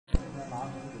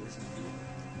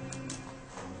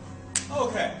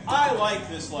Okay, I like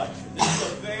this lecture. This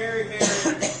is a very,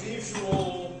 very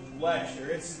visual lecture.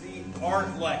 It's the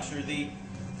art lecture, the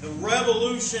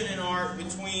revolution in art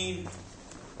between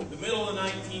the middle of the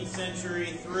 19th century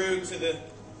through to the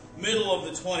middle of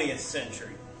the 20th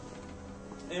century.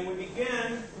 And we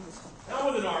begin not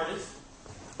with an artist,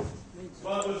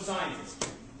 but with a scientist.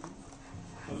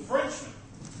 A Frenchman,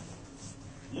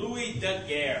 Louis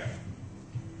Daguerre.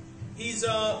 He's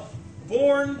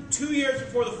born 2 years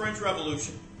before the French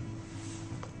Revolution.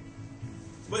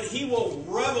 But he will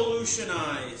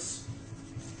revolutionize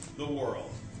the world,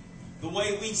 the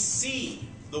way we see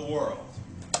the world.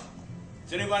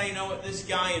 Does anybody know what this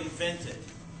guy invented?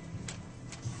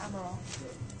 Camera.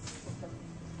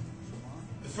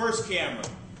 The first camera.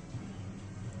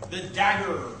 The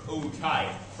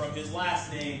daguerreotype, from his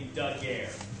last name, Daguerre.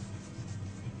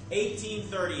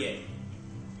 1838.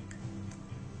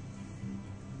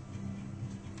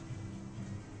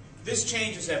 This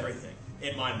changes everything,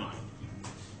 in my mind.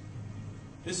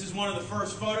 This is one of the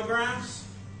first photographs.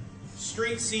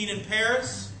 Street scene in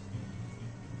Paris.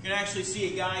 You can actually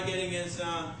see a guy getting his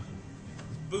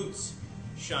boots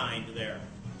shined there.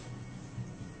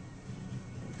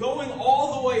 Going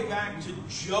all the way back to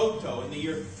Giotto in the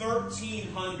year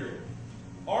 1300,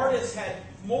 artists had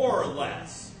more or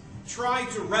less tried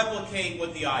to replicate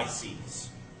what the eye sees.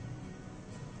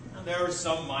 Now, there are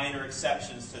some minor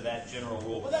exceptions to that general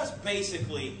rule, but that's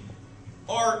basically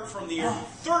art from the year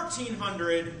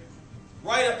 1300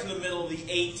 right up to the middle of the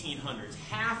 1800s,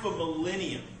 half a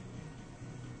millennium.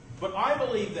 But I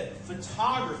believe that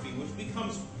photography, which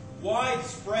becomes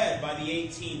widespread by the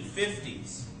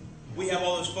 1850s, we have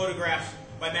all those photographs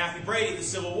by Matthew Brady of the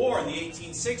Civil War in the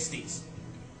 1860s.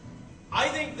 I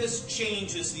think this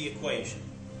changes the equation.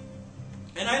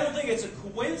 And I don't think it's a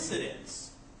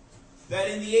coincidence that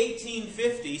in the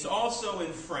 1850s, also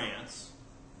in France,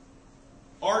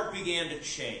 art began to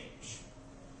change.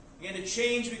 It began to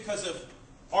change because of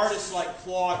artists like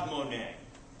Claude Monet.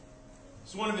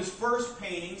 It's one of his first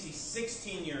paintings. He's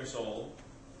 16 years old.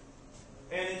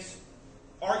 And it's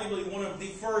arguably one of the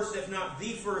first, if not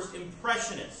the first,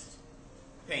 Impressionist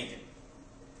painting.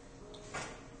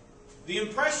 The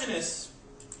Impressionists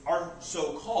are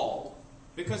so called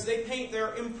because they paint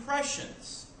their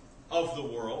impressions of the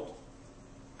world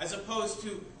as opposed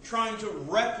to trying to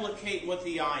replicate what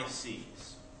the eye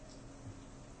sees.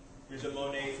 Here's a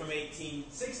Monet from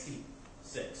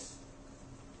 1866.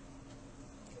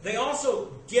 They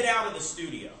also get out of the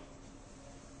studio.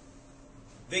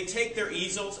 They take their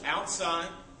easels outside,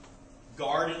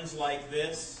 gardens like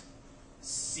this,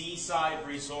 seaside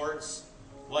resorts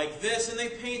like this, and they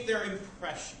paint their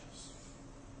impressions.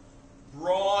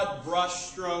 Broad brush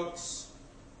strokes.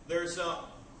 There's a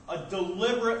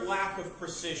deliberate lack of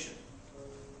precision.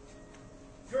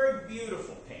 Very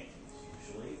beautiful paintings,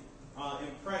 usually.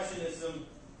 Impressionism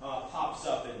pops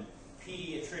up in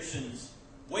pediatricians'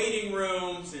 waiting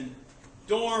rooms and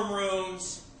dorm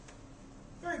rooms.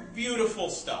 Very beautiful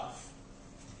stuff.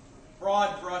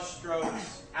 Broad brush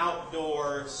strokes,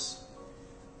 outdoors,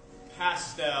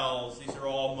 pastels. These are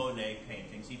all Monet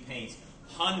paintings. He paints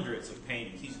hundreds of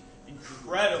paintings. He's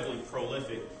incredibly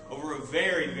prolific over a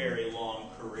very, very long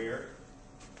career.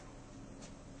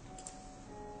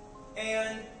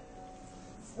 And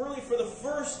really for the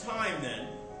first time then,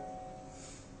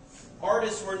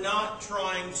 artists were not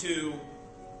trying to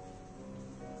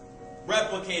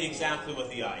replicate exactly what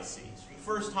the eye sees. For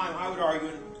the first time, I would argue,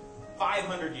 in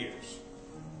 500 years,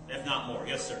 if not more.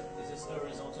 Yes, sir? Is this a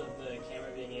result of the camera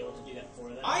being able to do that for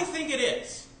them? I think it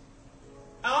is.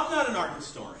 I'm not an art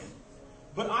historian,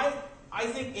 but I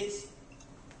think it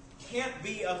can't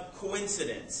be a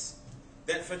coincidence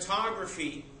that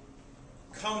photography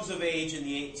comes of age in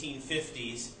the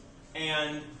 1850s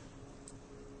and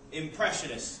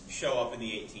Impressionists show up in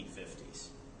the 1850s.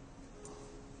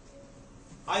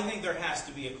 I think there has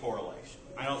to be a correlation.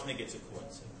 I don't think it's a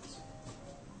coincidence.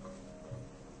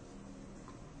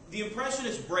 The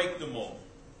Impressionists break the mold.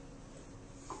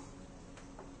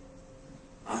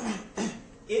 In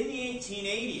the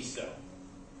 1880s, though,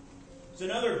 it's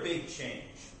another big change.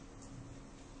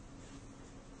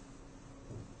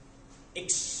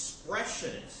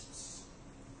 Expressionists.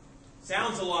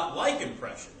 Sounds a lot like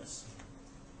Impressionists,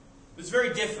 but it's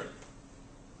very different.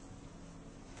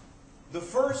 The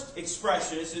first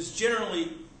Expressionist is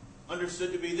generally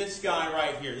understood to be this guy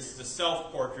right here. This is a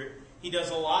self-portrait. He does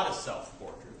a lot of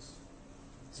self-portraits.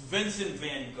 It's Vincent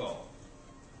van Gogh.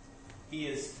 He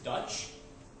is Dutch.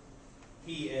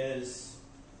 He is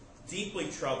deeply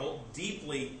troubled,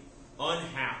 deeply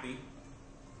unhappy,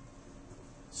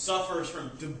 suffers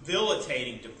from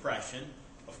debilitating depression,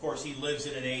 Of course, he lives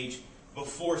in an age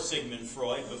before Sigmund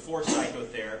Freud, before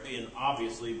psychotherapy, and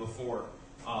obviously before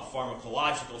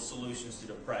pharmacological solutions to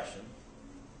depression.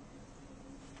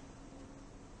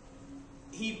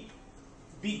 He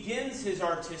begins his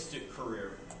artistic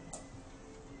career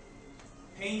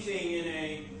painting in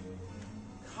a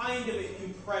kind of an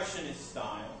impressionist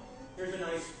style. Here's a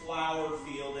nice flower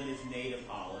field in his native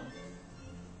Holland.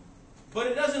 But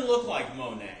it doesn't look like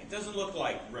Monet. It doesn't look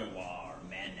like Renoir or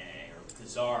Manet or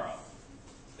Pissarro.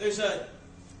 There's a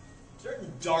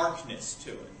certain darkness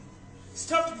to it. It's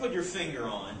tough to put your finger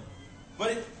on,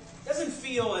 but it doesn't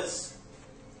feel as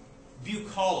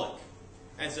bucolic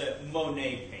as a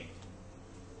Monet painting.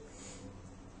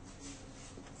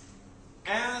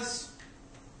 As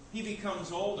he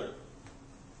becomes older,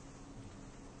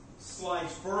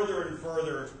 slides further and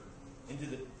further into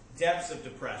the depths of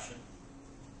depression,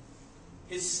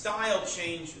 his style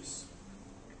changes.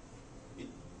 It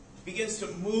begins to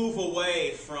move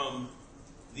away from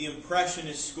the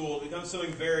Impressionist school. It becomes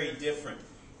something very different.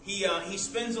 He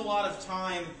spends a lot of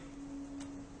time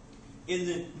in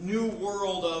the new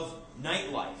world of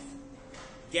nightlife.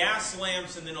 Gas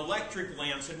lamps and then electric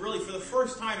lamps had really, for the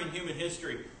first time in human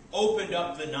history, opened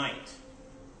up the night.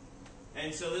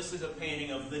 And so this is a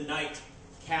painting of the night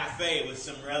cafe with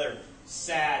some rather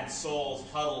sad souls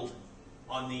huddled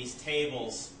on these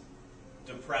tables,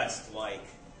 depressed like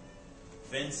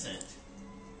Vincent.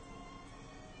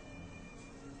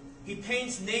 He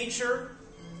paints nature,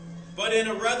 but in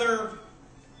a rather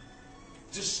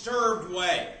disturbed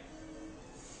way.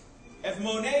 If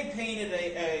Monet painted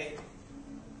a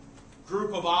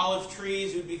group of olive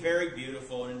trees, it would be very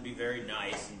beautiful and it would be very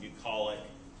nice and bucolic.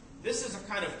 This is a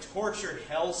kind of tortured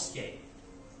hellscape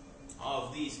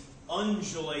of these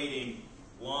undulating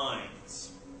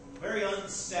lines. Very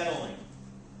unsettling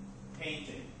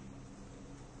painting.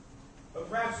 But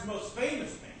perhaps the most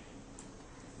famous painting,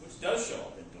 which does show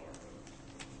up in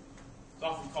Dortmund, it's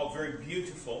often called very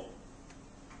beautiful,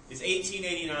 is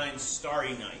 1889's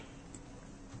Starry Night.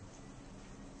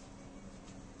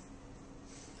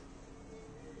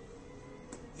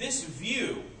 This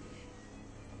view,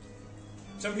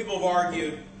 some people have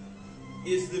argued,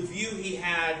 is the view he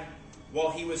had while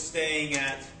he was staying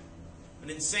at an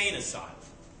insane asylum.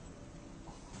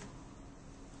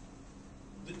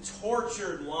 The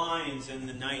tortured lines in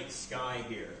the night sky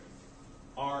here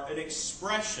are an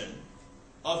expression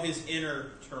of his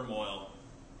inner turmoil,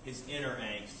 his inner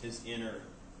angst, his inner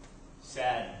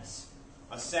sadness.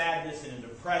 A sadness and a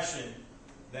depression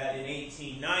that in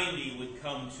 1890 would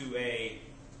come to a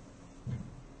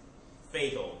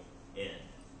fatal end.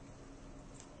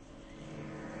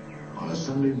 On a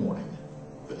Sunday morning,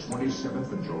 the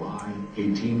 27th of July,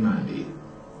 1890,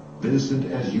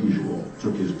 Vincent, as usual,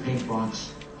 took his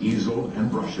paintbox, easel,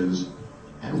 and brushes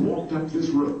and walked up this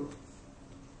road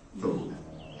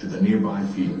to the nearby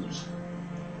fields.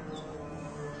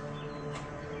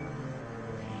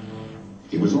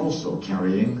 He was also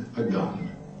carrying a gun.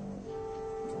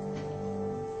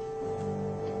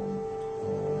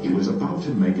 He was about to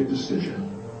make a decision.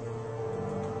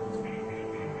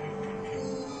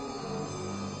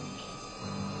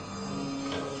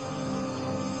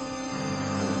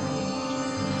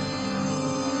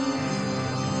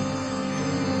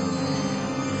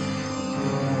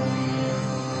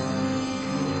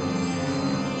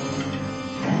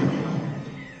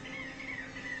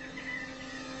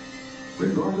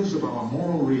 Regardless of our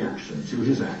moral reaction to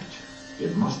his act,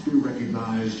 it must be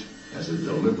recognized as a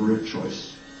deliberate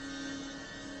choice.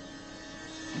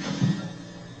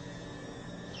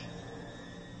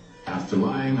 After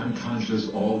lying unconscious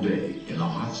all day in the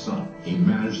hot sun, he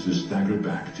managed to stagger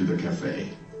back to the cafe.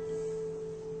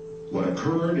 What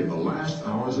occurred in the last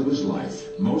hours of his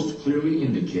life most clearly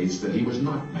indicates that he was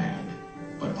not mad,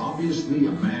 but obviously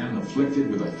a man afflicted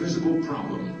with a physical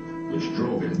problem which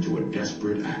drove him to a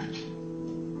desperate act.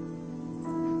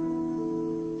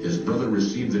 His brother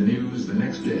received the news the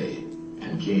next day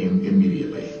and came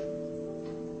immediately.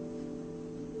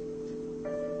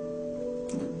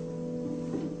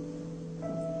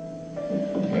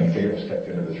 When Theo stepped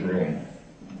into this room,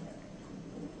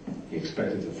 he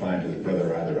expected to find his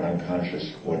brother either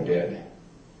unconscious or dead.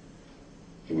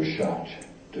 He was shocked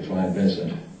to find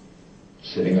Vincent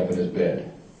sitting up in his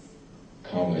bed,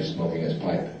 calmly smoking his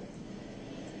pipe.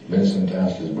 Vincent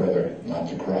asked his brother not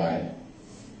to cry.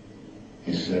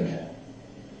 He said,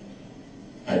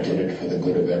 "I did it for the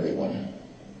good of everyone."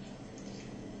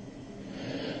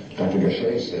 Dr.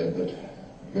 Gachet said that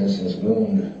Vincent's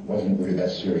wound wasn't really that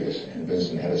serious, and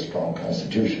Vincent had a strong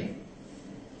constitution.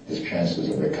 His chances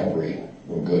of recovery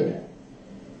were good,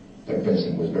 but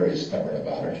Vincent was very stubborn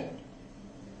about it.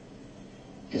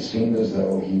 It seemed as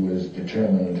though he was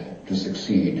determined to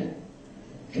succeed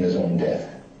in his own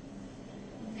death.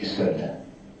 He said,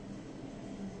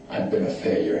 "I've been a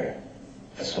failure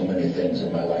at so many things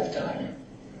in my lifetime.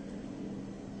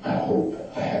 I hope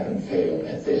I haven't failed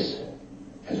at this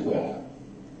as well."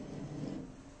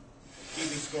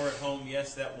 Keeping score at home,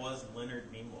 yes, that was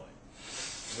Leonard Nimoy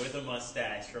with a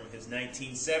mustache from his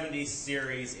 1970s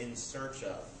series In Search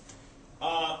Of.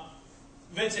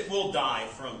 Vincent will die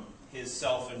from his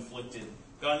self-inflicted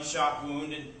gunshot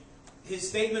wound, and his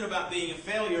statement about being a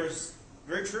failure is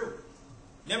very true.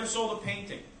 Never sold a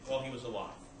painting while he was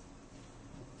alive.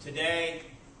 Today,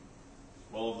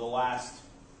 well, over the last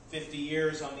 50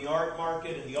 years on the art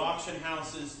market and the auction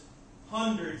houses,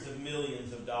 hundreds of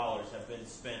millions of dollars have been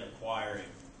spent acquiring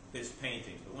his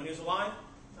paintings. But when he was alive,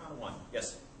 not a one.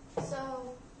 Yes?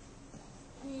 So,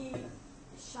 he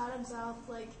shot himself,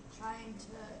 like, trying to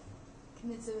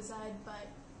commit suicide, but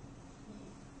he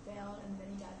failed and then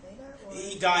he died later? Or?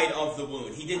 He died of the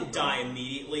wound. He didn't die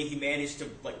immediately. He managed to,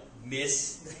 like,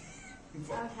 miss.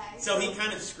 Okay. So he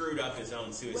kind of screwed up his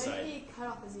own suicide. When did he cut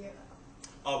off his ear,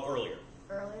 though? Earlier.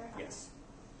 Earlier? Yes.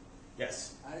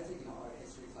 Yes. I had taken an art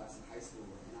history class in high school,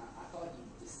 and I thought he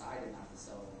decided not to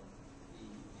sell the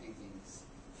paintings.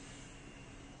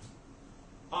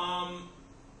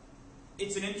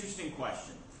 It's an interesting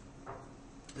question.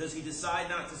 Does he decide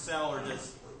not to sell, or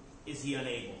is he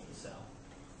unable to sell?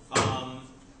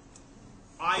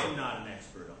 I am not an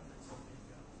expert on this.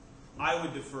 I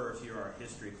would defer to your art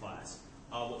history class.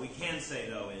 What we can say,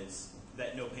 though, is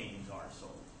that no paintings are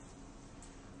sold.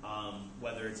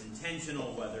 Whether it's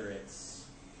intentional, whether it's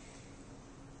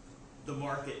the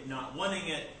market not wanting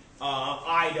it,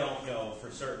 I don't know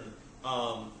for certain.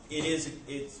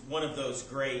 It's one of those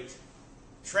great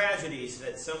tragedies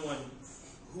that someone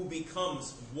who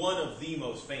becomes one of the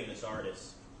most famous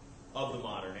artists of the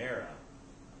modern era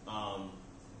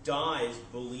dies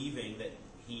believing that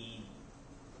he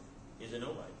is a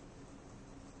nobody,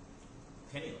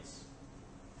 penniless,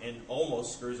 and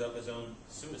almost screws up his own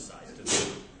suicide.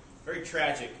 Very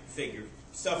tragic figure.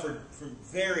 Suffered from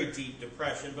very deep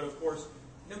depression, but of course,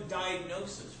 no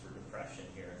diagnosis for depression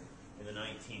here in the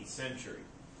 19th century.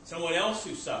 Someone else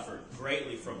who suffered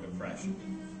greatly from depression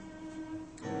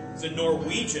is a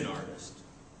Norwegian artist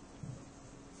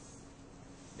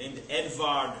named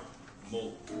Edvard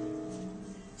Munch.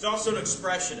 He's also an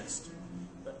expressionist,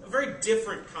 a very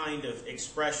different kind of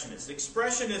expressionist.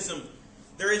 Expressionism,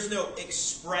 there is no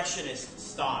expressionist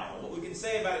style. What we can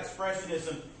say about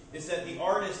expressionism is that the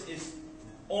artist is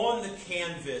on the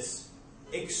canvas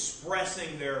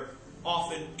expressing their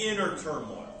often inner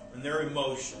turmoil and their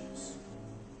emotions.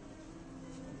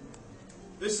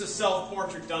 This is a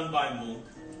self-portrait done by Munch.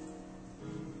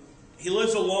 He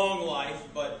lives a long life,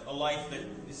 but a life that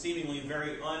is seemingly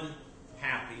very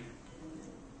unhappy.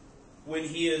 When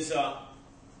he is a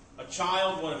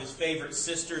child, one of his favorite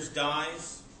sisters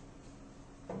dies.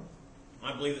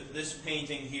 I believe that this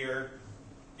painting here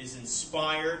is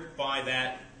inspired by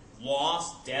that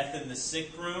loss, death in the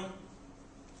sick room.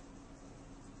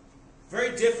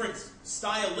 Very different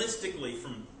stylistically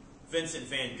from Vincent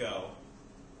van Gogh.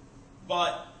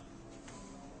 But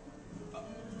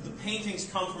the paintings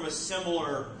come from a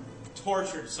similar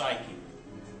tortured psyche.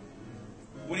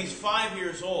 When he's 5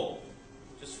 years old,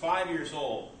 just 5 years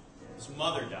old, his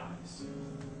mother dies.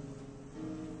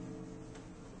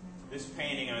 This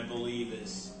painting, I believe,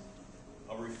 is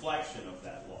a reflection of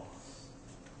that loss.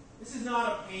 This is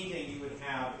not a painting you would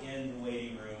have in the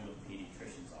waiting room of the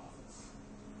pediatrician's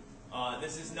office.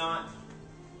 This is not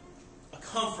a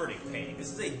comforting painting.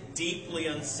 This is a deeply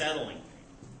unsettling painting.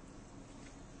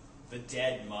 The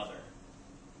dead mother.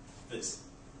 This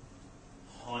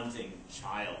haunting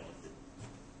child with the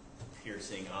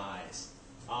piercing eyes.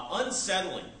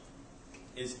 Unsettling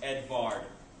is Edvard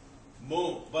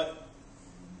Munch, but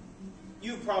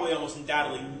you've probably almost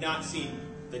undoubtedly not seen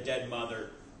The Dead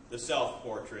Mother, the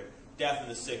self-portrait, Death in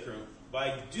the Sick Room, but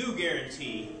I do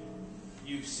guarantee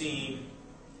you've seen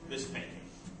this painting.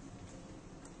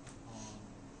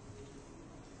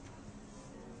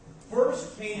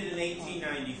 First painted in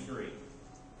 1893.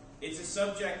 It's a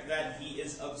subject that he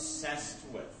is obsessed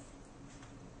with.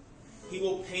 He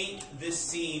will paint this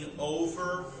scene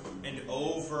over and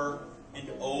over and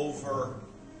over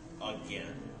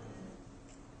again.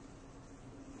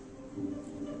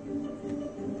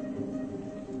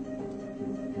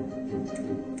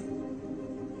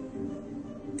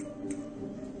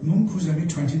 Munch was only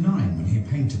 29 when he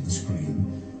painted the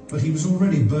screen, but he was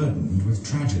already burdened with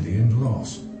tragedy and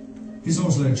loss. His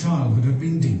Oslo childhood had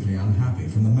been deeply unhappy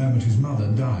from the moment his mother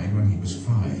died when he was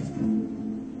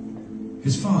 5.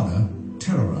 His father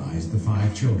terrorized the 5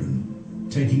 5 children,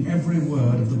 taking every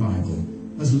word of the Bible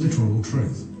as literal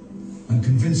truth, and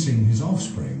convincing his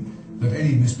offspring that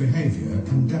any misbehaviour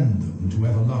condemned them to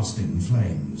everlasting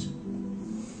flames.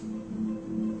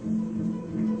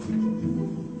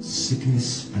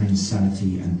 Sickness and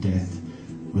insanity and death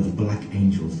were the black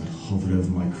angels that hovered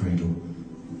over my cradle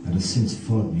and have since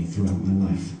followed me throughout my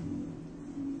life.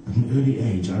 At an early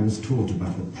age, I was taught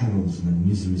about the perils and the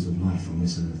miseries of life on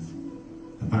this earth,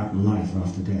 about life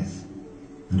after death,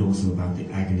 and also about the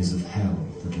agonies of hell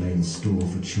that lay in store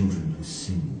for children who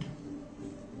sinned.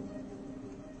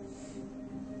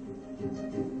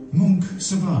 Munch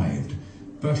survived,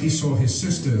 but he saw his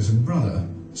sisters and brother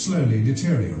slowly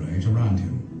deteriorate around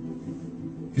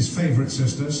him. His favourite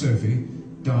sister, Sophie,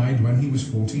 died when he was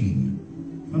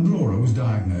 14, and Laura was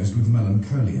diagnosed with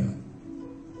melancholia.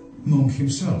 Munch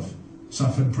himself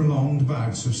suffered prolonged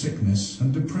bouts of sickness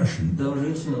and depression. The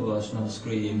original version of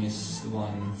Scream is the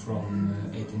one from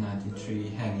 1893,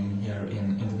 hanging here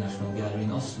in International Gallery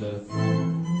in Oslo.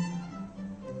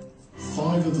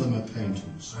 5 of them are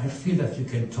paintings. I feel that you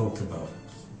can talk about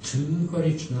 2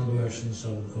 original versions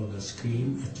of the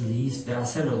Scream, at least. There are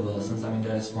several versions. I mean,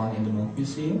 there is one in the Munch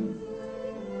Museum.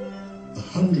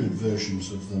 100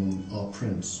 versions of them are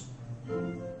prints.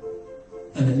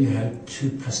 And then you have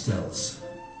 2 pastels.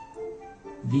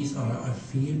 These are, I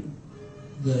feel,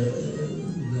 the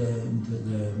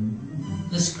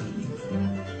Scream.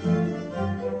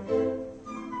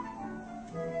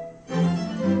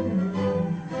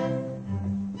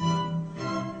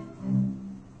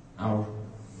 Our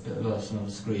version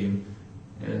of Scream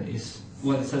is,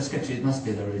 well, it's so sketchy, it must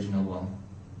be the original one.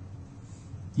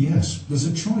 Yes, there's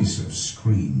a choice of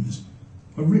screams,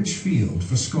 a rich field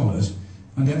for scholars,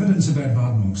 and evidence of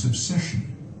Edvard Munch's obsession.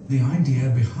 The idea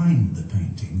behind the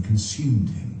painting consumed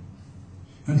him,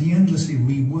 and he endlessly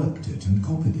reworked it and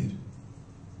copied it.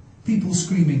 People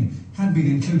screaming had been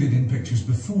included in pictures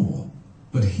before,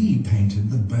 but he painted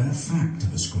the bare fact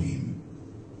of a scream.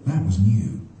 That was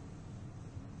new.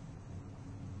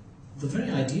 The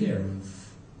very idea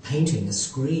of painting a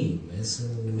scream is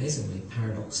an amazingly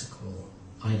paradoxical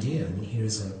idea. I mean, here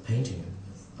is a painting.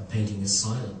 A painting is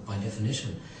silent by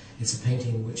definition. It's a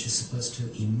painting which is supposed to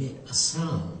emit a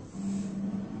sound.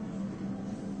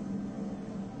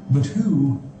 But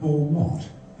who or what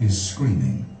is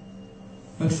screaming?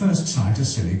 At first sight, a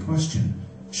silly question.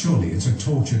 Surely it's a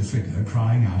tortured figure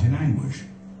crying out in anguish.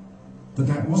 But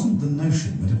that wasn't the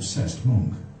notion that obsessed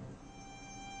Munch.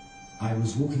 I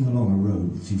was walking along a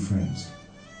road with 2 friends.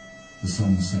 The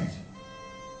sun set.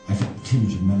 I felt a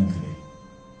tinge of melancholy.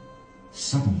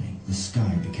 Suddenly, the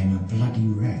sky became a bloody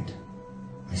red.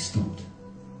 I stopped,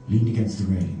 leaned against the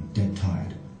railing, dead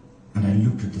tired, and I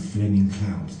looked at the flaming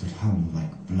clouds that hung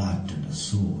like blood and a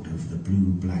sword over the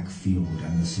blue-black field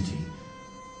and the city.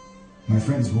 My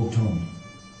friends walked on.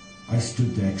 I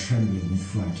stood there trembling with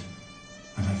fright,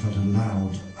 and I felt a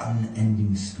loud,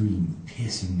 unending scream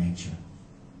piercing nature.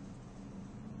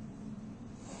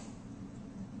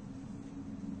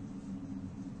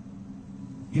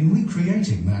 In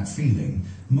recreating that feeling,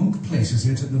 Munch places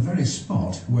it at the very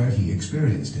spot where he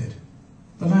experienced it.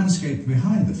 The landscape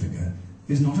behind the figure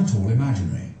is not at all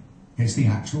imaginary. It's the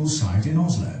actual site in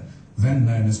Oslo, then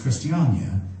known as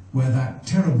Christiania, where that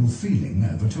terrible feeling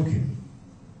overtook him.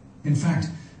 In fact,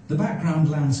 the background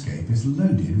landscape is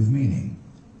loaded with meaning.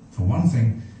 For one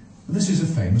thing, this is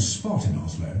a famous spot in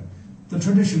Oslo, the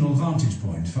traditional vantage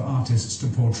point for artists to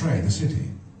portray the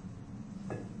city.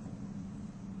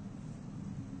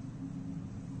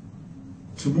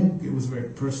 To Munch, it was a very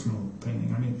personal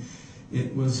painting. I mean,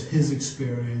 it was his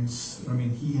experience. I mean,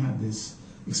 he had this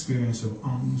experience of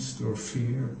angst or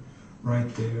fear right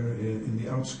there in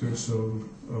the outskirts of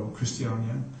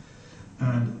Christiania.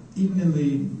 And even in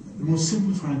the most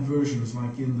simplified versions,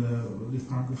 like in the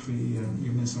lithography and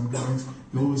even in some drawings,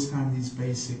 you always have these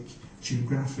basic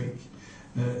geographic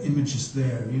images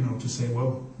there, you know, to say,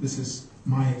 well, this is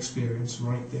my experience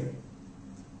right there.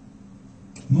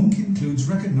 Munch includes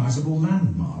recognisable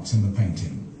landmarks in the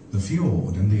painting, the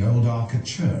fjord and the old Arca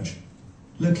church,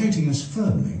 locating us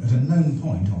firmly at a known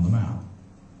point on the map.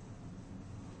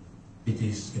 It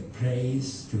is a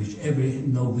place to which every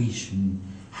Norwegian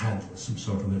had some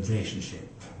sort of a relationship.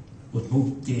 What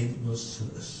Munch did was,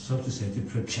 so to say, to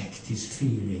project his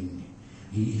feeling.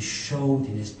 He showed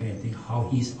in his painting how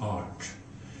his art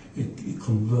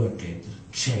converted,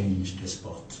 changed the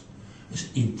spot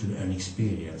into an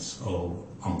experience of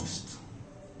angst.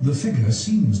 The figure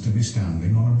seems to be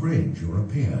standing on a bridge or a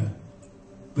pier,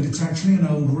 but it's actually an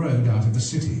old road out of the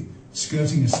city,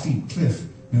 skirting a steep cliff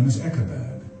known as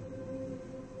Ekeberg.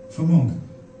 For Munch,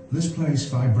 this place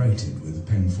vibrated with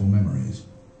painful memories.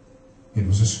 It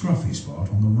was a scruffy spot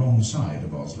on the wrong side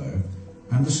of Oslo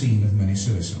and the scene of many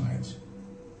suicides.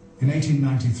 In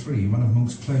 1893, one of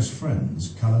Munch's close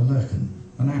friends, Kalle Lerchen,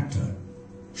 an actor,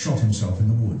 shot himself in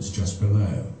the woods just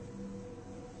below.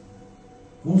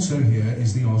 Also here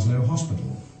is the Oslo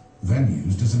Hospital, then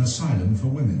used as an asylum for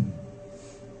women.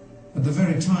 At the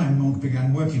very time Munch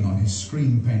began working on his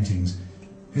screen paintings,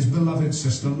 his beloved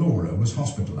sister Laura was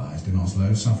hospitalized in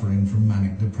Oslo, suffering from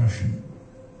manic depression.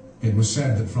 It was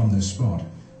said that from this spot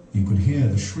you could hear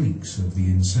the shrieks of the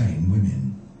insane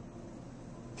women.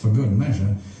 For good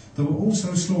measure, there were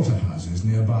also slaughterhouses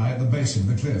nearby at the base of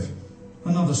the cliff,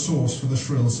 another source for the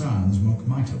shrill sounds Munch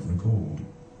might have recalled.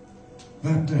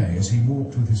 That day, as he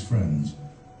walked with his friends,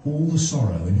 all the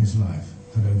sorrow in his life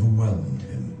had overwhelmed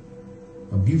him.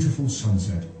 A beautiful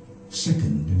sunset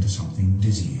sickened into something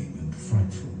dizzying and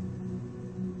frightful.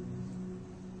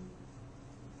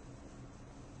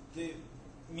 The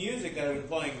music that I've been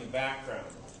playing in the background,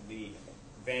 the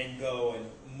Van Gogh and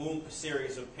Munch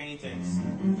series of paintings,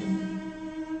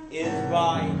 is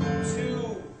by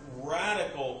two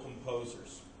radical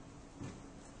composers.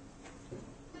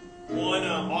 One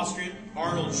Austrian,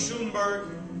 Arnold Schoenberg,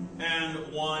 and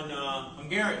one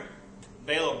Hungarian,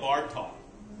 Béla Bartók.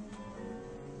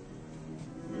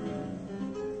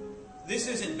 This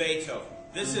isn't Beethoven.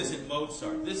 This isn't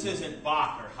Mozart. This isn't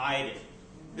Bach or Haydn.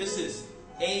 This is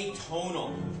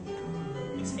atonal.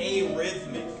 It's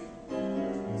arrhythmic.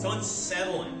 It's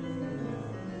unsettling.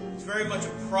 It's very much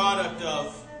a product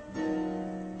of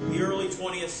the early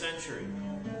 20th century,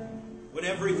 when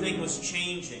everything was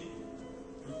changing,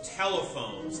 from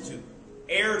telephones to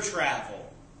air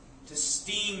travel to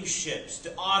steamships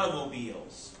to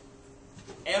automobiles.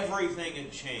 Everything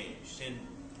had changed, and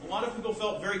a lot of people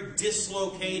felt very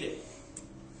dislocated.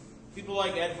 People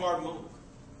like Edvard Munch,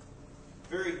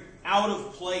 very out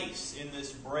of place in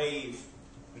this brave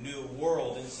new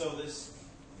world. And so this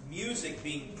music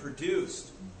being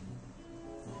produced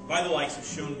by the likes of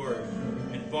Schoenberg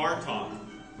and Bartók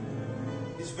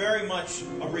is very much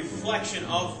a reflection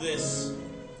of this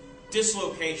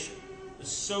dislocation, the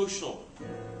social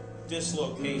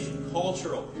dislocation,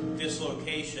 cultural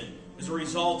dislocation as a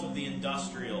result of the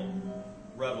Industrial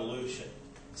Revolution.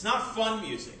 It's not fun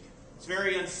music. It's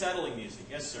very unsettling music.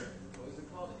 Yes, sir? What is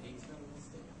it called? Atonal?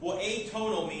 Well,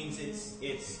 atonal means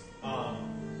it's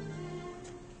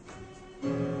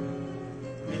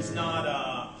not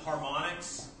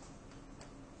harmonics.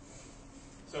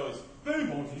 So it's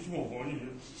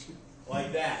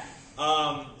like that.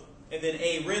 And then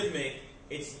arrhythmic,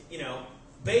 it's,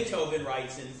 Beethoven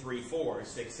writes in 3/4,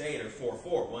 6/8, or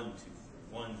 4/4, 1 2 3,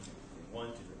 1 2 3, 1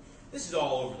 2 3. This is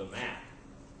all over the map.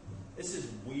 This is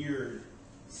weird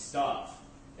stuff,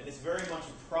 and it's very much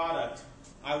a product,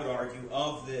 I would argue,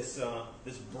 of this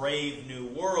this brave new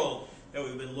world that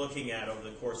we've been looking at over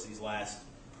the course of these last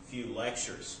few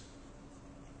lectures.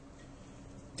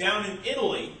 Down in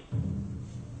Italy,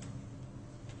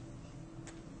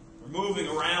 we're moving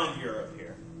around Europe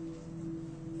here,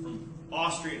 from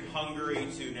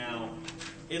Austria-Hungary to now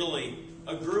Italy.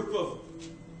 A group of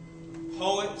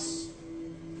poets,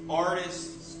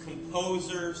 artists,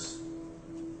 composers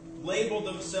labeled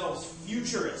themselves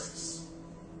futurists,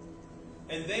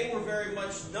 and they were very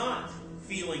much not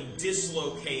feeling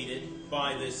dislocated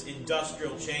by this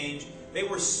industrial change. They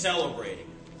were celebrating.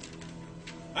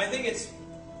 I think it's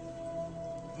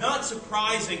not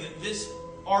surprising that this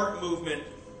art movement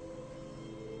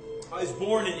is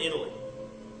born in Italy.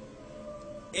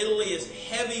 Italy is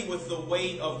heavy with the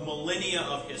weight of millennia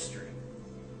of history.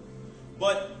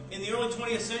 But in the early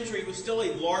 20th century, it was still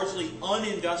a largely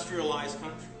unindustrialized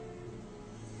country.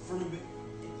 For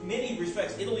many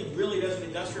respects, Italy really doesn't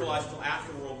industrialize until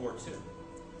after World War II.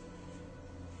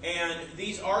 And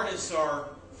these artists are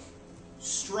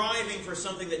striving for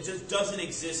something that just doesn't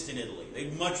exist in Italy.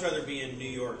 They'd much rather be in New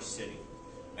York City.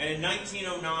 And in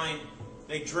 1909,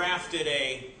 they drafted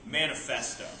a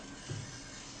manifesto.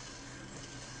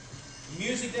 The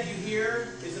music that you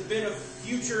hear is a bit of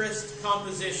futurist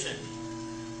composition.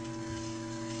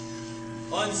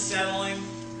 Unsettling,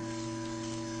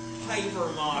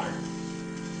 hyper-modern.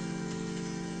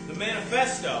 The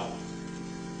manifesto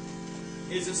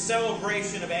is a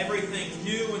celebration of everything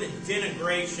new and a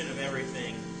denigration of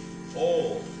everything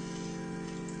old.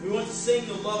 We want to sing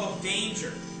the love of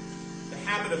danger, the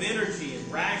habit of energy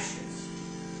and rashness.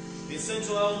 The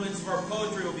essential elements of our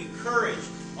poetry will be courage,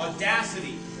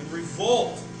 audacity, and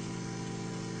revolt.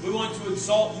 We want to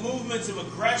exalt movements of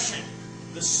aggression,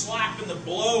 the slap and the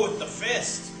blow with the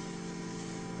fist.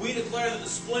 We declare that the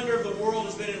splendor of the world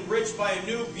has been enriched by a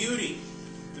new beauty,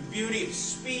 the beauty of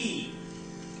speed.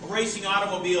 A racing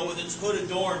automobile with its hood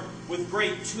adorned with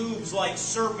great tubes like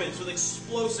serpents, with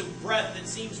explosive breath that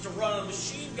seems to run on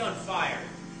machine gun fire,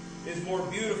 is more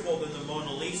beautiful than the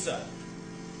Mona Lisa.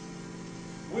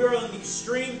 We are on the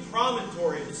extreme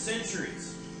promontory of the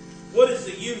centuries. What is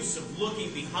the use of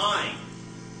looking behind?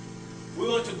 We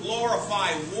want to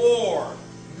glorify war,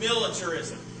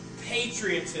 militarism,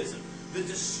 patriotism, the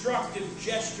destructive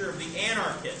gesture of the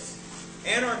anarchists.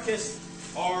 Anarchists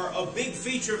are a big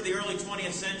feature of the early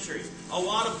 20th century. A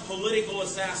lot of political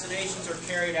assassinations are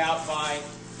carried out by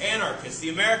anarchists. The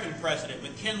American president,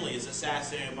 McKinley, is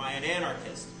assassinated by an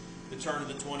anarchist at the turn of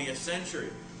the 20th century.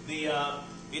 The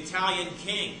Italian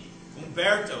king,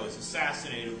 Umberto, is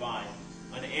assassinated by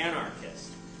an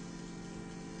anarchist.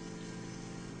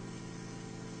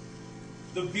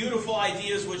 The beautiful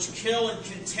ideas which kill and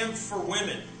contempt for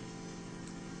women.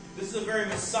 This is a very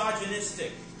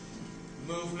misogynistic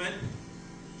movement.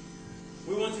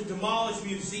 We want to demolish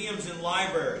museums and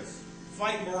libraries,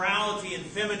 fight morality and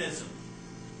feminism,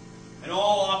 and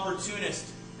all opportunist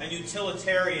and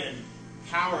utilitarian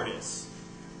cowardice.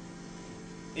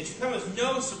 It should come as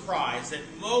no surprise that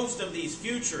most of these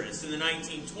futurists in the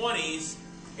 1920s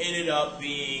ended up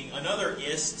being another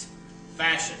ist,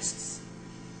 fascists.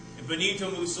 In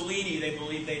Benito Mussolini, they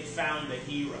believed they'd found a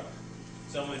hero,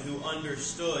 someone who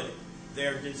understood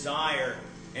their desire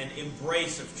and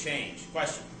embrace of change.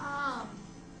 Question?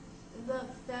 The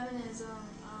feminism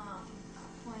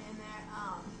point in there,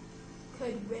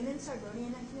 could women start voting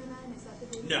in 1909? Is that the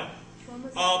big No.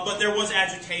 But there was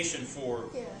agitation for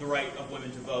the right of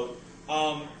women to vote,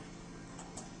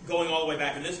 going all the way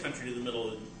back in this country to the middle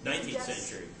of the 19th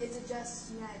century. Is it just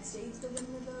the United States for women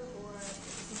to vote, or is it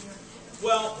in Europe too?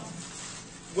 Well,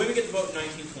 women get the vote in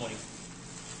 1920.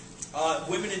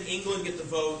 Women in England get the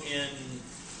vote in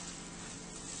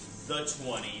the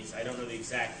 20s. I don't know the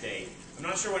exact date. I'm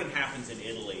not sure when it happens in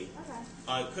Italy.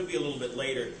 Okay. It could be a little bit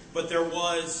later. But there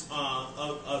was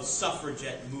a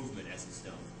suffragette movement, as it's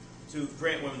known, to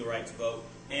grant women the right to vote.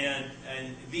 And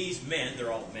these men,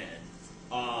 they're all men,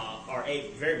 are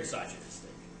very misogynistic,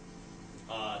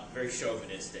 very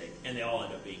chauvinistic, and they all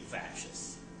end up being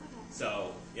fascists. Okay.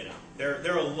 So, you know,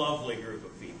 they're a lovely group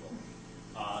of people,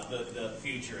 the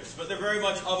futurists. But they're very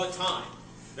much of a time.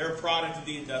 They're a product of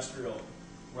the Industrial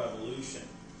Revolution.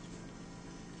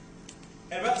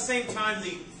 At about the same time,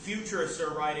 the futurists are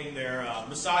writing their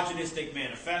misogynistic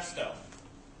manifesto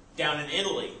down in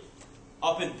Italy.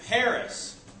 Up in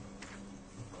Paris,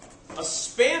 a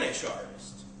Spanish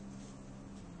artist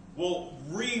will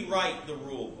rewrite the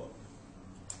rule book,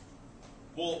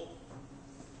 will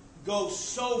go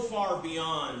so far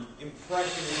beyond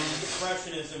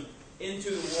Impressionism into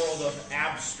the world of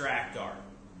abstract art,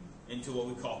 into what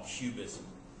we call Cubism.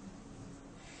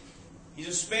 He's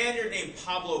a Spaniard named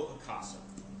Pablo Picasso,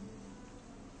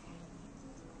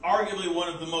 arguably one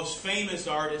of the most famous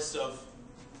artists of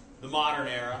the modern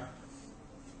era,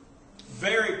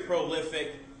 very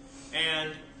prolific,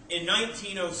 and in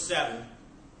 1907,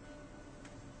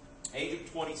 age of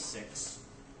 26,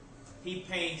 he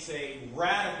paints a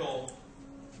radical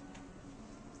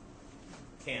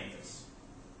canvas,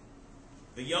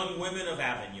 The Young Women of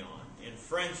Avignon, in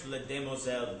French, Les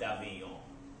Demoiselles d'Avignon.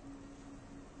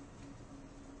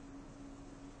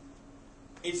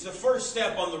 It's the first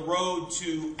step on the road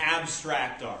to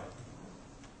abstract art.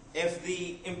 If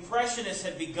the Impressionists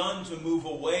had begun to move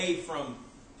away from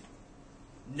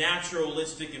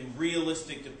naturalistic and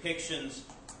realistic depictions,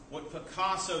 what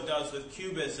Picasso does with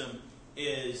Cubism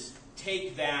is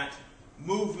take that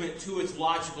movement to its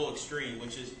logical extreme,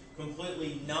 which is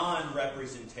completely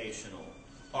non-representational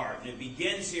art. And it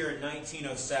begins here in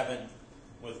 1907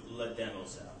 with Les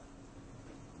Demoiselles.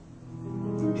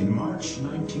 In March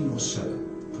 1907,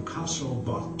 Picasso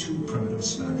bought 2 primitive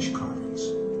Spanish carvings.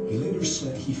 He later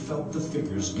said he felt the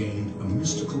figures gained a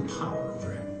mystical power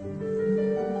over him.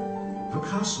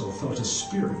 Picasso felt a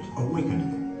spirit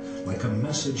awakening, like a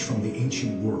message from the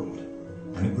ancient world,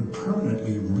 and it would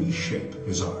permanently reshape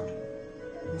his art.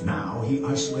 Now he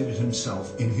isolated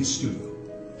himself in his studio.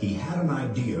 He had an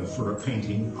idea for a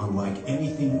painting unlike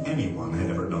anything anyone had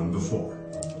ever done before.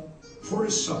 For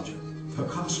his subject,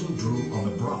 Picasso drew on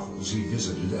the brothels he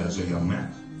visited as a young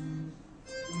man.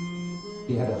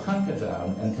 He had to hunker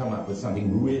down and come up with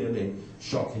something really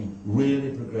shocking,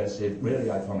 really progressive, really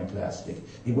iconoclastic.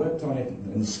 He worked on it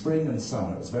in the spring and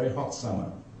summer. It was a very hot summer.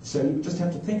 So you just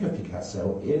have to think of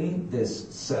Picasso in this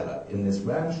cellar, in this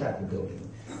ramshackle building,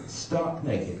 stark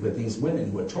naked, with these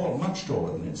women who were tall, much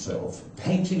taller than himself,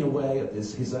 painting away at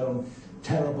his own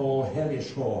terrible,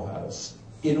 hellish whorehouse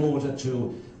in order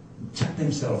to tap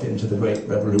himself into the great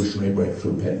revolutionary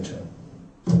breakthrough painter.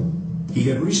 He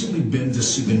had recently been to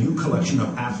see the new collection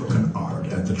of African art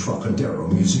at the Trocadero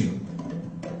Museum.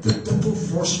 The simple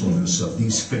forcefulness of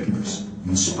these figures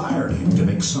inspired him to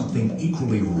make something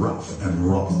equally rough and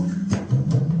raw.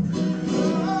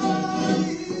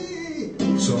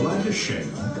 So like a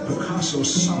shaman, Picasso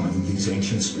summoned these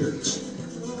ancient spirits.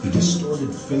 He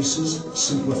distorted faces,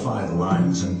 simplified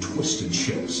lines, and twisted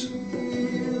shapes.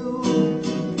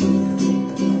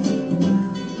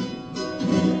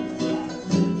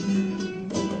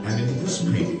 And in this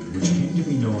painting, which came to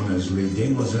be known as Les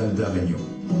Demoiselles d'Avignon,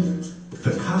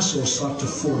 Picasso sought to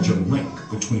forge a link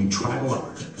between tribal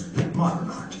art and modern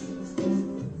art.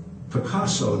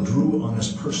 Picasso drew on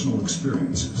his personal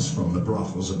experiences from the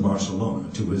brothels of Barcelona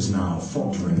to his now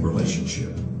faltering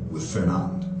relationship with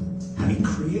Fernand, and he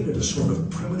created a sort of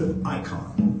primitive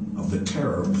icon of the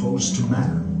terror posed to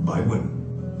man by women.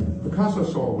 Picasso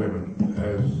saw women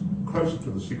as closer to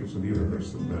the secrets of the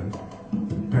universe than men,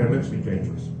 and immensely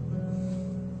dangerous.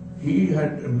 He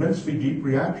had immensely deep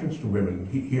reactions to women.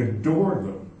 He adored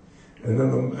them,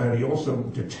 and he also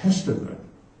detested them.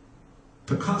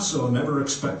 Picasso never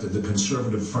expected the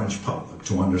conservative French public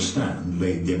to understand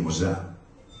Les Demoiselles.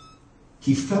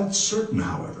 He felt certain,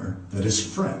 however, that his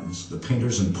friends, the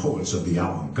painters and poets of the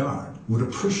avant-garde, would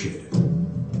appreciate it.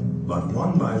 But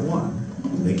one by one,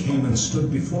 they came and stood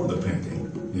before the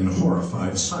painting in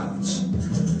horrified silence.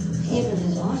 Even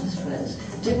his artist friends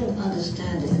didn't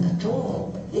understand it at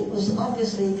all. It was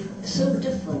obviously so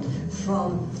different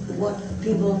from what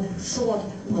people thought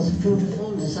was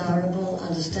beautiful, desirable,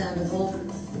 understandable.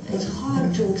 It's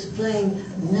hard to explain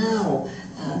now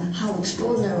how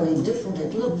extraordinarily different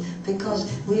it looked, because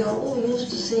we are all used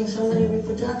to seeing so many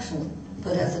reproductions.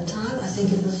 But at the time, I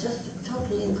think it was just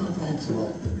totally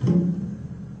incomprehensible.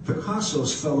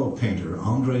 Picasso's fellow painter,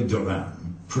 André Derain,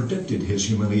 predicted his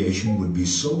humiliation would be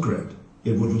so great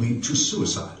it would lead to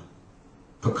suicide.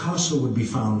 Picasso would be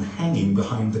found hanging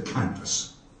behind the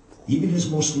canvas. Even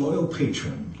his most loyal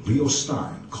patron, Leo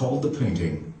Stein, called the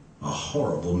painting a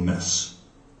horrible mess.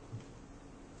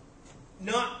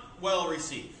 Not well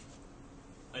received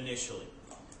initially,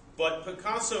 but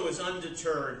Picasso is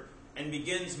undeterred and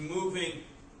begins moving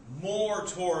more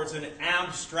towards an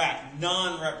abstract,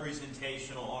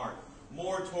 non-representational art,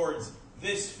 more towards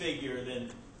this figure than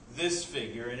this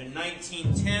figure. And in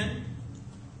 1910,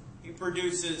 he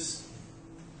produces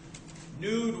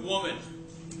Nude Woman.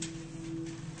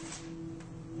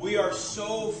 We are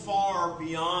so far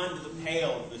beyond the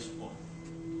pale at this point.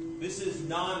 This is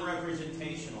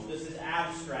non-representational. This is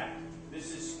abstract.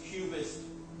 This is Cubist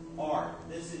art.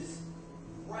 This is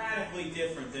radically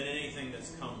different than anything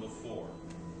that's come before.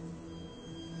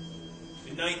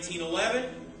 In 1911,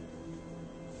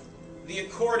 The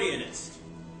Accordionist.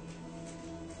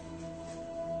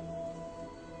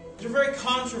 These are very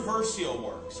controversial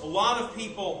works. A lot of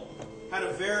people had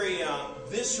a very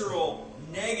visceral,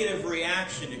 negative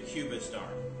reaction to Cubist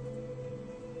art,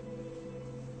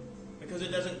 because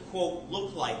it doesn't, quote,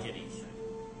 look like anything.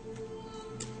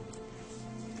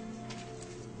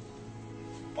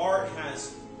 Art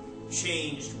has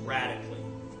changed radically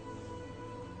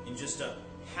in just a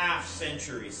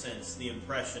half-century since the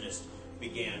Impressionists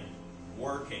began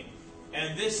working.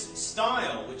 And this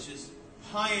style, which is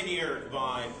pioneered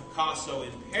by Picasso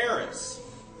in Paris,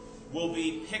 will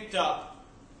be picked up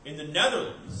in the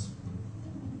Netherlands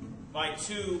by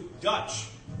two Dutch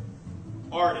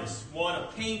artists. One a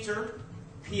painter,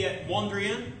 Piet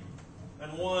Mondrian,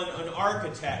 and one an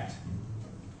architect,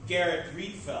 Gerrit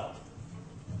Rietveld.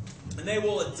 And they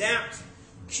will adapt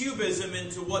Cubism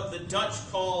into what the Dutch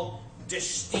call de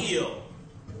stijl,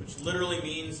 which literally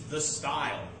means the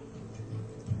style.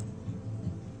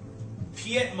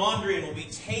 Piet Mondrian will be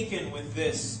taken with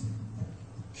this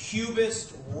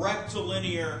Cubist,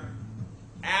 rectilinear,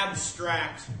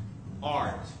 abstract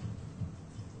art.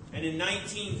 And in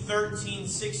 1913,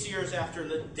 6 years after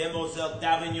Les Demoiselles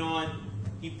d'Avignon,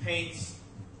 he paints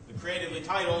the creatively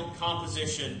titled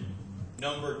Composition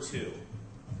No. 2.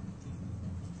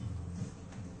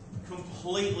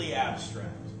 Completely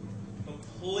abstract,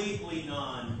 completely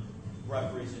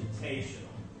non-representational.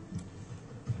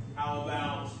 How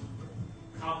about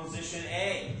Composition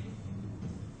A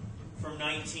from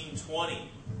 1920?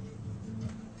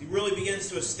 He really begins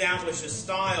to establish a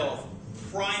style of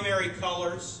primary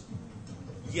colors,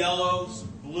 yellows,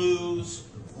 blues,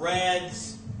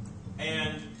 reds,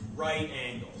 and right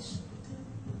angles.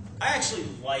 I actually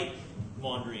like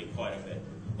Mondrian quite a bit.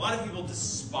 A lot of people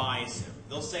despise him.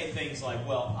 They'll say things like,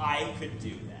 well, I could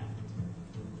do that.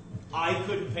 I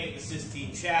couldn't paint the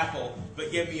Sistine Chapel,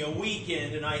 but give me a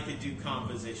weekend and I could do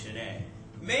Composition A.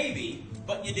 Maybe,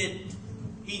 but you didn't.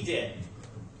 He did.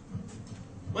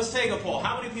 Let's take a poll.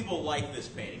 How many people like this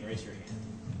painting? Raise your hand.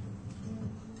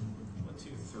 1, 2,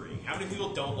 3. How many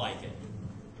people don't like it?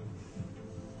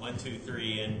 1, 2,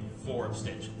 3, and 4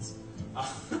 abstentions.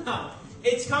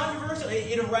 It's controversial.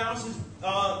 It arouses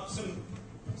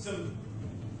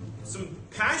some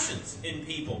passions in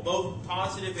people, both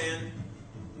positive and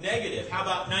negative. How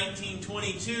about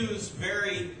 1922's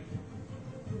very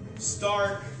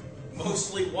stark,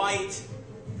 mostly white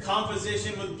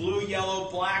composition with blue,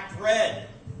 yellow, black, red?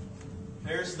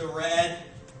 There's the red.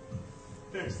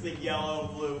 There's the yellow,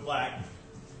 blue, black.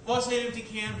 Plus an empty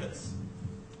canvas.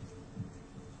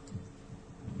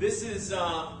 This is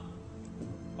a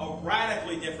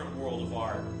radically different world of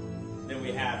art than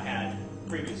we have had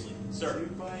previously. Sir? Do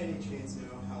you by any chance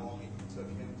know how long it took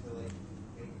him to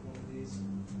make one of these?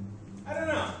 I don't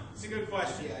know. It's a good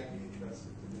question. Yeah, I'd be interested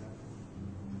to know.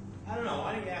 I don't know.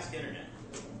 Why don't you ask the internet?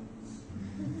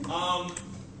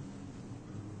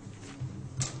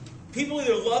 People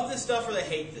either love this stuff or they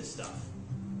hate this stuff.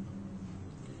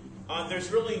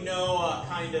 There's really no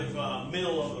kind of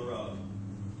middle of the road.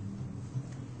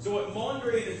 So what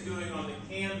Mondrian is doing on the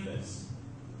canvas,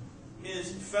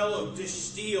 his fellow dish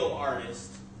steel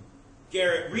artist,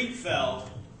 Gerrit Rietveld,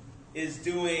 is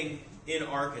doing in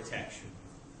architecture.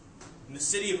 In the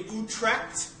city of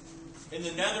Utrecht, in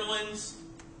the Netherlands,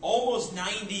 almost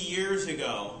 90 years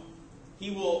ago,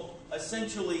 he will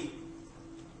essentially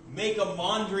make a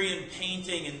Mondrian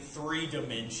painting in 3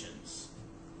 dimensions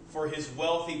for his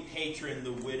wealthy patron,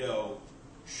 the widow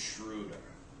Schroeder.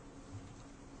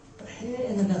 But here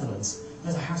in the Netherlands,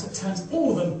 there's a house that turns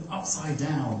all of them upside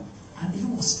down. And even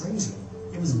more strangely,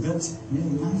 it was built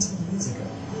nearly 90 years ago.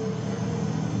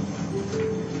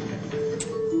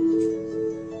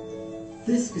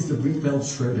 This is the Rietveld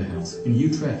Schroeder House in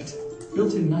Utrecht,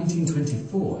 built in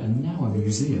 1924 and now a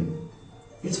museum.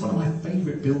 It's one of my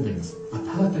favourite buildings, a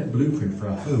perfect blueprint for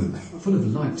a home, full of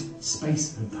light,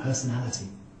 space and personality.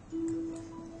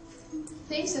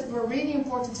 Things that were really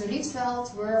important to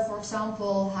Rietveld were, for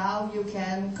example, how you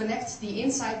can connect the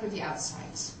inside with the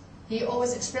outside. He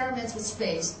always experiments with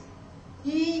space.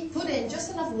 He put in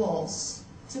just enough walls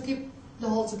to keep the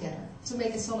whole together, to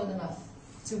make it solid enough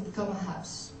to become a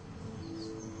house.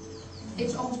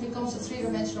 It almost becomes a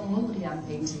 3-dimensional Mondrian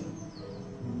painting.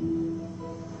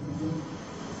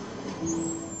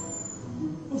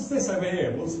 What's this over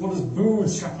here? What does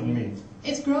Boodschappen mean?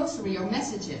 It's grocery or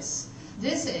messages.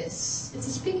 It's a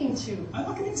speaking tube. I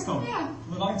like an intercom. Yeah.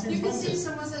 You can see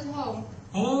someone's at home.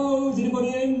 Hello, is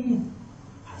anybody in?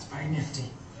 That's very nifty.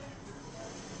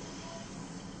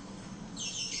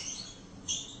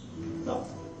 Oh,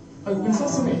 open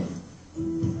sesame.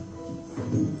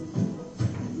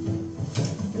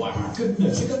 Wow,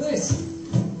 goodness, look at this.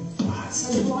 It's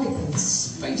so light and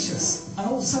spacious, and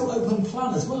also open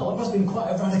plan as well. That must have been quite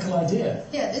a radical idea.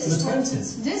 Yeah, this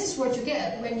is what you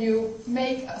get when you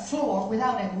make a floor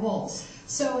without any walls.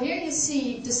 So here you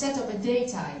see the setup at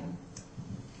daytime.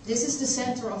 This is the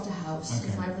center of the house,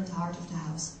 the vibrant heart of the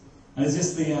house. And is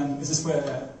this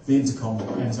where the intercom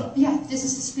ends up? Yeah, this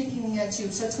is the speaking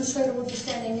tube. So Schroeder would be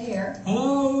standing here.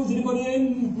 Hello, is anybody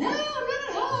in? No, not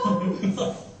at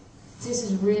home. This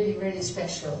is really, really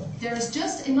special. There is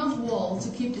just enough wall to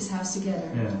keep this house together.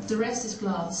 Yeah. The rest is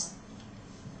glass.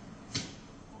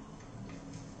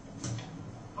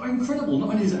 Oh, incredible. Not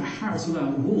only is it a house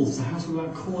without walls, it's a house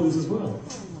without corners as well.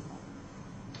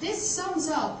 This sums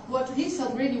up what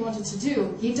Rietveld really wanted to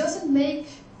do. He doesn't make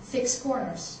fixed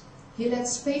corners. He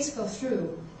lets space go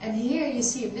through. And here you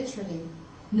see it literally,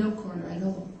 no corner at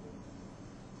all.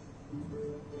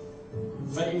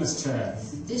 Famous chair.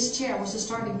 This chair was the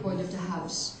starting point of the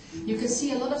house. You can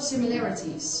see a lot of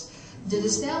similarities. The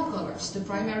style colors, the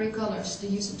primary colors, the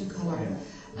use of the color.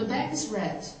 The back is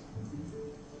red.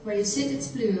 Where you sit it's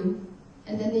blue,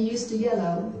 and then they use the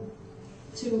yellow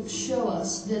to show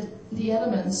us that the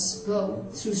elements go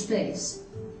through space.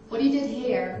 What he did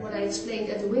here, what I explained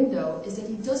at the window, is that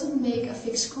he doesn't make a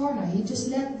fixed corner. He just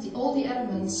let all the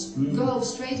elements go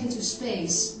straight into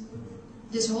space.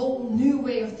 This whole new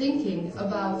way of thinking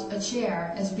about a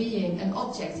chair as being an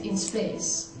object in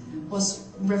space was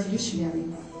revolutionary.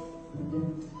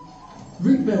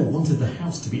 Rietveld wanted the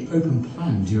house to be open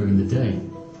plan during the day.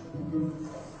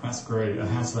 That's great, a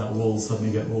house without walls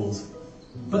suddenly get walls.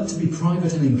 But to be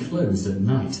private and enclosed at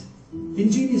night.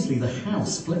 Ingeniously, the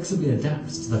house flexibly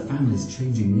adapts to the family's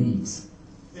changing needs.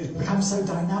 It becomes so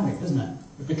dynamic, doesn't it?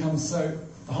 It becomes so...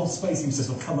 The whole space seems to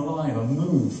sort of come alive and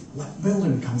move. That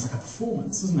building becomes like a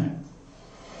performance, doesn't it?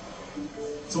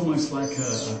 It's almost like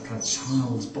a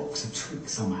child's box of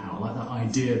tricks somehow, like that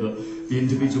idea that the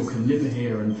individual can live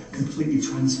here and completely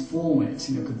transform it,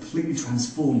 completely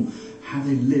transform how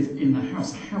they live in the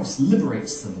house. The house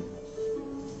liberates them.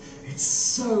 It's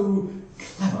so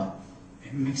clever.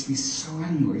 It makes me so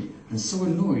angry and so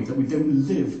annoyed that we don't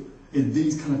live in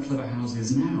these kind of clever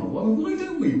houses now. Why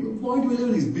don't we? Why do we live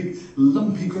in these big,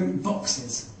 lumpy, great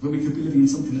boxes where we could be living in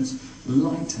something that's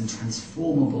light and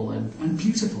transformable and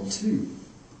beautiful too?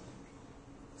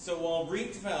 So while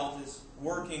Rietveld is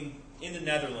working in the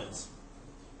Netherlands,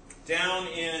 down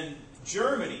in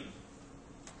Germany,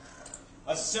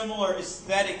 a similar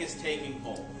aesthetic is taking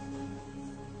hold.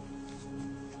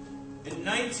 In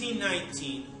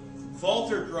 1919,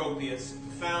 Walter Gropius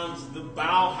founds the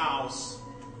Bauhaus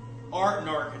Art and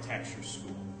Architecture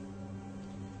School.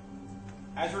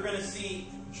 As we're going to see,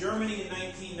 Germany in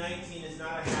 1919 is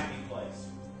not a happy place.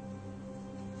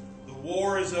 The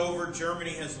war is over,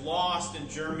 Germany has lost, and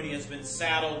Germany has been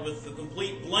saddled with the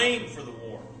complete blame for the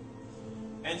war.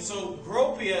 And so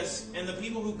Gropius and the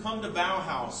people who come to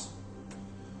Bauhaus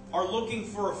are looking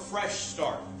for a fresh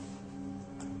start.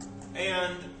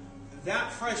 And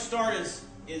that fresh start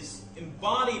is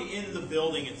embodied in the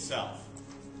building itself.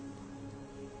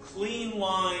 Clean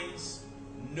lines,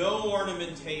 no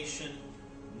ornamentation,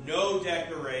 no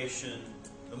decoration.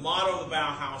 The motto of the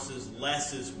Bauhaus is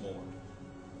less is more.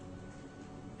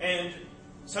 And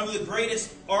some of the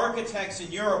greatest architects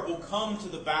in Europe will come to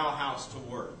the Bauhaus to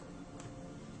work.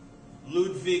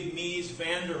 Ludwig Mies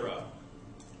van der Rohe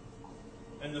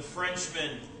and the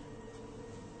Frenchman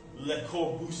Le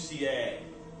Corbusier.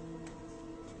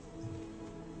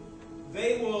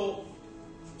 They will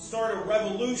start a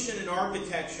revolution in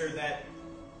architecture that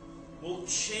will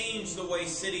change the way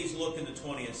cities look in the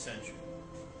 20th century.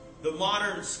 The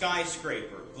modern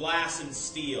skyscraper, glass and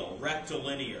steel,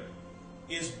 rectilinear,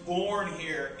 is born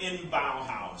here in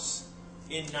Bauhaus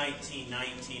in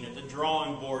 1919 at the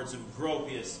drawing boards of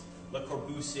Gropius, Le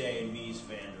Corbusier, and Mies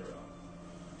van der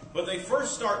Rohe. But they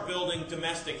first start building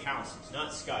domestic houses,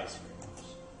 not skyscrapers.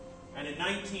 And in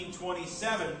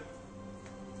 1927,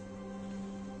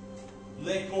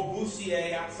 Le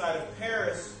Corbusier, outside of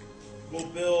Paris, will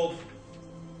build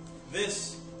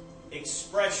this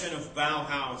expression of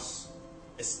Bauhaus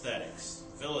aesthetics,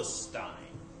 Villa Stein.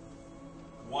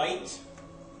 White,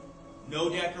 no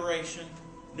decoration,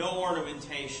 no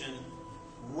ornamentation,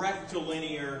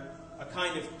 rectilinear, a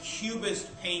kind of cubist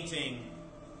painting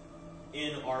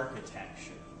in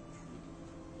architecture.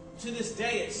 To this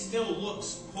day, it still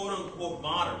looks quote-unquote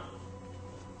modern.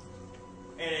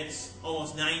 And it's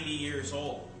almost 90 years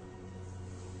old.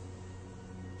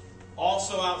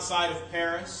 Also outside of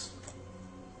Paris,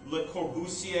 Le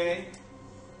Corbusier,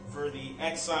 for the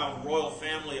exiled royal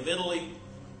family of Italy,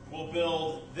 will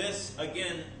build this,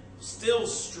 again, still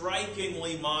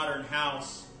strikingly modern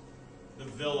house, the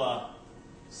Villa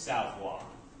Savoie.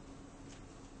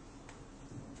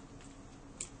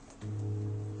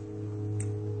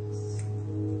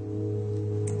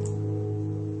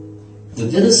 The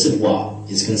Villa Savoie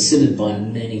is considered by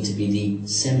many to be the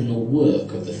seminal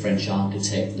work of the French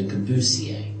architect Le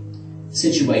Corbusier.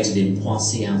 Situated in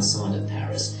Poissy outside of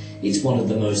Paris, it's one of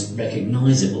the most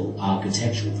recognisable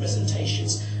architectural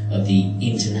presentations of the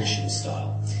international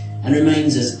style, and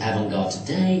remains as avant-garde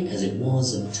today as it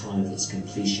was at the time of its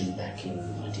completion back in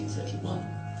 1931.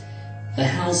 The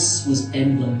house was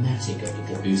emblematic of Le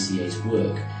Corbusier's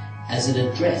work, as it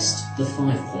addressed the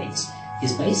 5 points,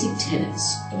 his basic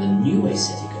tenets of a new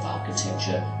aesthetic of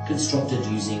architecture constructed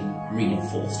using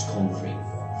reinforced concrete.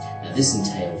 Now this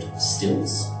entailed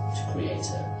stilts to create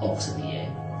a box in the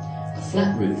air, a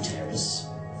flat roof terrace,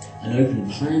 an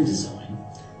open plan design,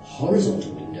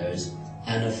 horizontal windows,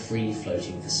 and a free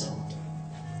floating facade.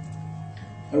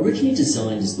 Originally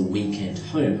designed as the weekend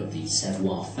home of the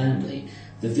Savoie family,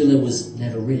 the villa was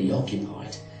never really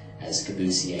occupied, as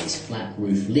Corbusier's flat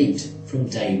roof leaked from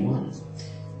day one.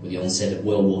 With the onset of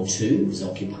World War II, it was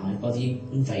occupied by the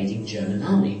invading German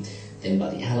army, then by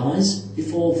the Allies,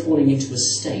 before falling into a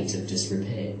state of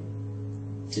disrepair.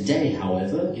 Today,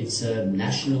 however, it's a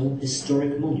national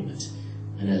historic monument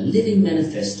and a living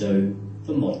manifesto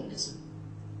for modernism.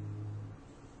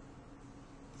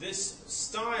 This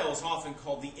style is often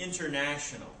called the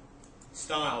international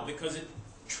style because it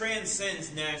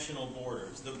transcends national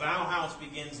borders. The Bauhaus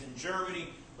begins in Germany,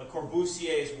 Le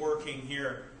Corbusier is working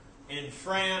here in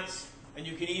France, and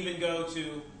you can even go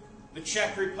to the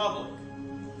Czech Republic,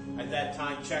 at that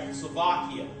time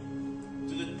Czechoslovakia,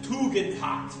 to the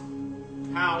Tugendhat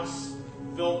house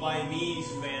built by Mies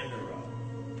van der Rohe.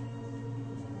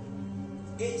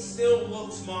 It still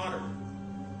looks modern.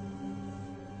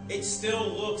 it still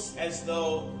looks as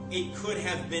though it could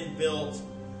have been built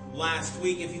last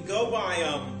week. If you go by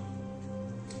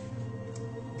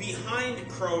behind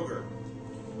Kroger,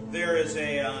 there's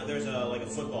like a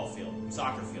football field,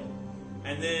 soccer field,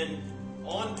 and then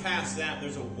on past that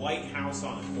there's a White House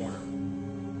on the corner.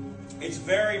 It's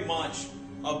very much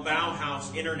a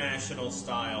Bauhaus International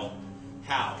style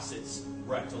house. It's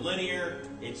rectilinear,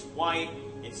 it's white,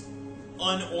 it's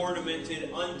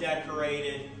unornamented,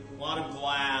 undecorated, a lot of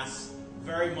glass,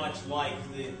 very much like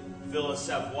the Villa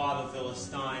Savoie, the Villa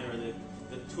Stein, or the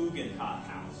Tugendhat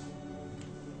house.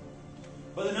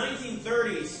 By the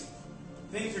 1930s,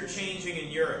 things are changing in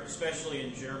Europe, especially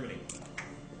in Germany.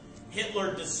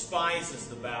 Hitler despises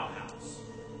the Bauhaus.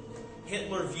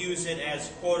 Hitler views it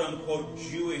as quote-unquote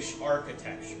Jewish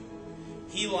architecture.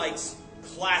 He likes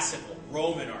classical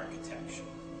Roman architecture.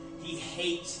 He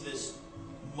hates this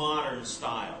modern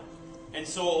style. And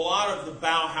so a lot of the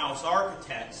Bauhaus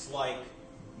architects, like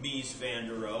Mies van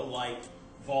der Rohe, like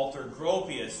Walter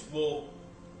Gropius, will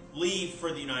leave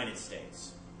for the United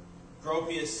States.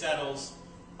 Gropius settles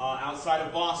outside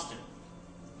of Boston,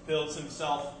 builds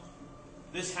himself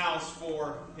this house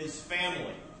for his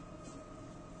family,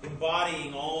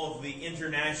 embodying all of the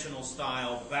international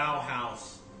style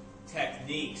Bauhaus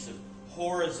techniques of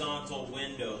horizontal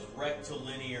windows,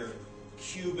 rectilinear,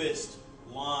 cubist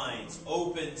lines,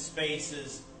 open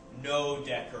spaces, no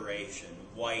decoration.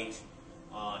 White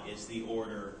is the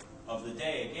order of the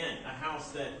day. Again, a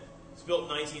house that was built in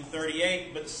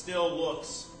 1938 but still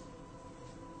looks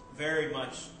very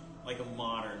much like a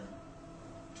modern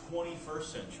 21st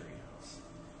century house,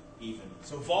 even.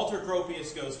 So Walter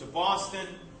Gropius goes to Boston,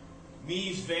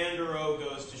 Mies van der Rohe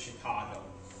goes to Chicago.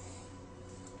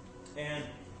 And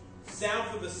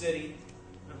south of the city,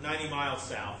 90 miles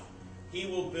south, he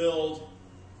will build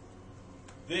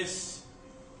this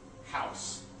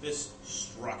house, this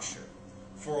structure,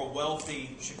 for a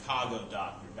wealthy Chicago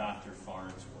doctor, Dr.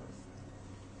 Farnsworth.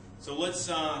 So let's,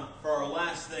 for our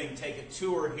last thing, take a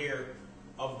tour here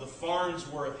of the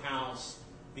Farnsworth house,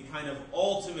 the kind of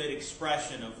ultimate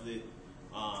expression of the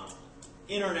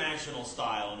international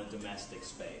style in a domestic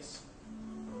space.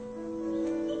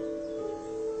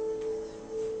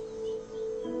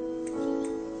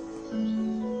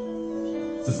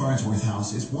 The Farnsworth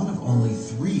House is one of only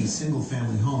 3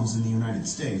 single-family homes in the United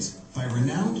States by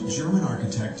renowned German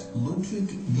architect Ludwig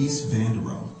Mies van der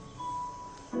Rohe.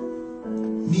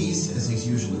 Mies, as he's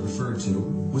usually referred to,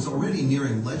 was already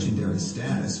nearing legendary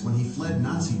status when he fled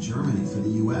Nazi Germany for the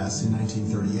U.S. in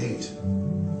 1938.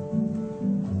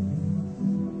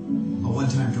 A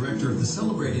one-time director of the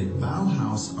celebrated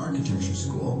Bauhaus Architecture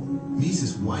School, Mies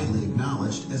is widely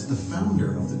acknowledged as the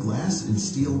founder of the glass and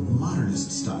steel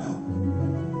modernist style.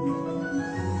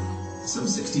 Some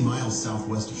 60 miles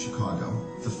southwest of Chicago,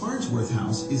 the Farnsworth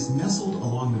House is nestled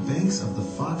along the banks of the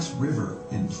Fox River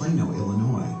in Plano,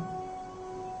 Illinois.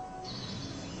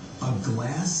 A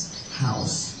glass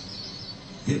house.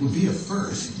 It would be a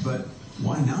first, but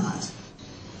why not?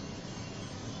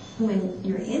 When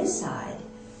you're inside,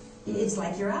 it's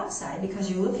like you're outside because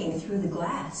you're looking through the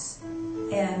glass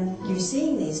and you're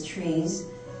seeing these trees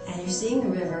and you're seeing the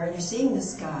river and you're seeing the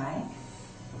sky.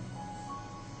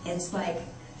 It's like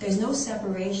there's no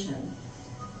separation.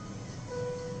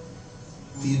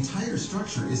 The entire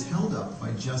structure is held up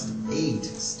by just 8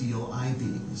 steel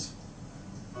I-beams.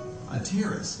 A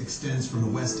terrace extends from the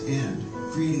west end,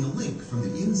 creating a link from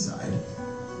the inside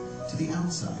to the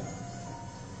outside.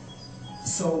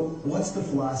 So, what's the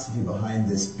philosophy behind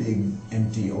this big,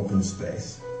 empty, open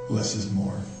space? Less is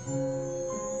more.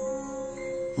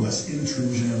 Less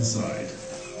intrusion inside.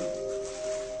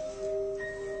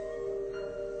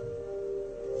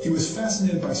 He was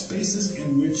fascinated by spaces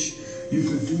in which you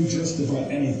could do just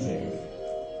about anything.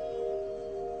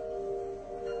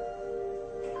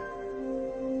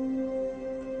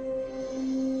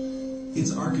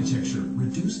 Its architecture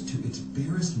reduced to its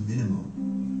barest minimum.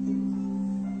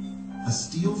 A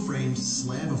steel-framed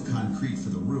slab of concrete for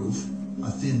the roof, a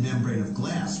thin membrane of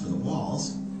glass for the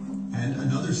walls, and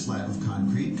another slab of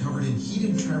concrete covered in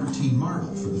heated travertine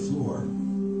marble for the floor.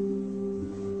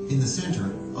 In the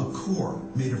center, a core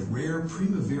made of rare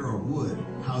Primavera wood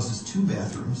houses 2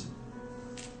 bathrooms,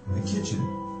 a kitchen,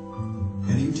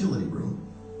 and a utility room.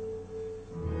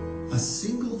 A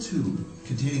single tube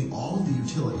containing all of the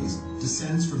utilities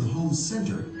descends from the home's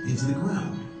center into the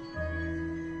ground.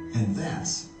 And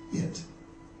that's it.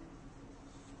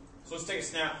 So let's take a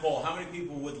snap poll. How many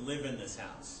people would live in this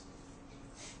house?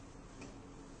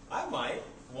 I might.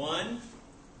 1,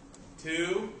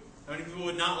 2. How many people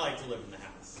would not like to live in the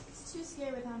house? It's too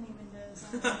scary without any windows.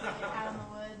 I'm like out in the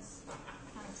woods.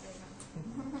 Kind of scared.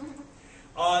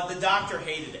 The doctor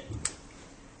hated it.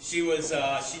 She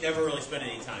never really spent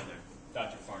any time there,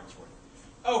 Dr. Farnsworth.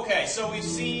 Okay, so we've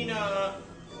seen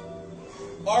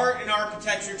art and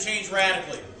architecture change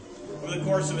radically over the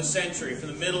course of a century, from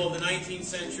the middle of the 19th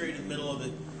century to the middle of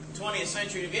the 20th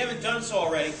century. If you haven't done so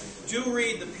already, do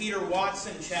read the Peter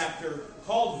Watson chapter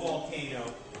called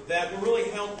Volcano. That will really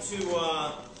help to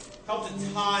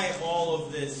tie all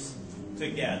of this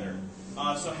together.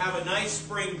 So have a nice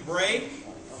spring break.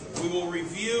 We will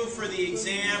review for the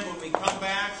exam when we come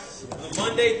back on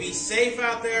Monday. Be safe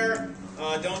out there.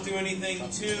 Don't do anything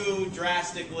too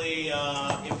drastically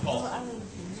impulsive.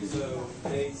 So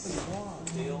they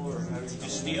steel, or how do you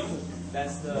just steel?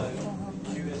 That's the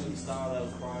Cubism style that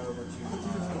was brought over to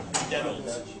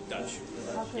Dutch.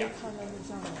 Yeah.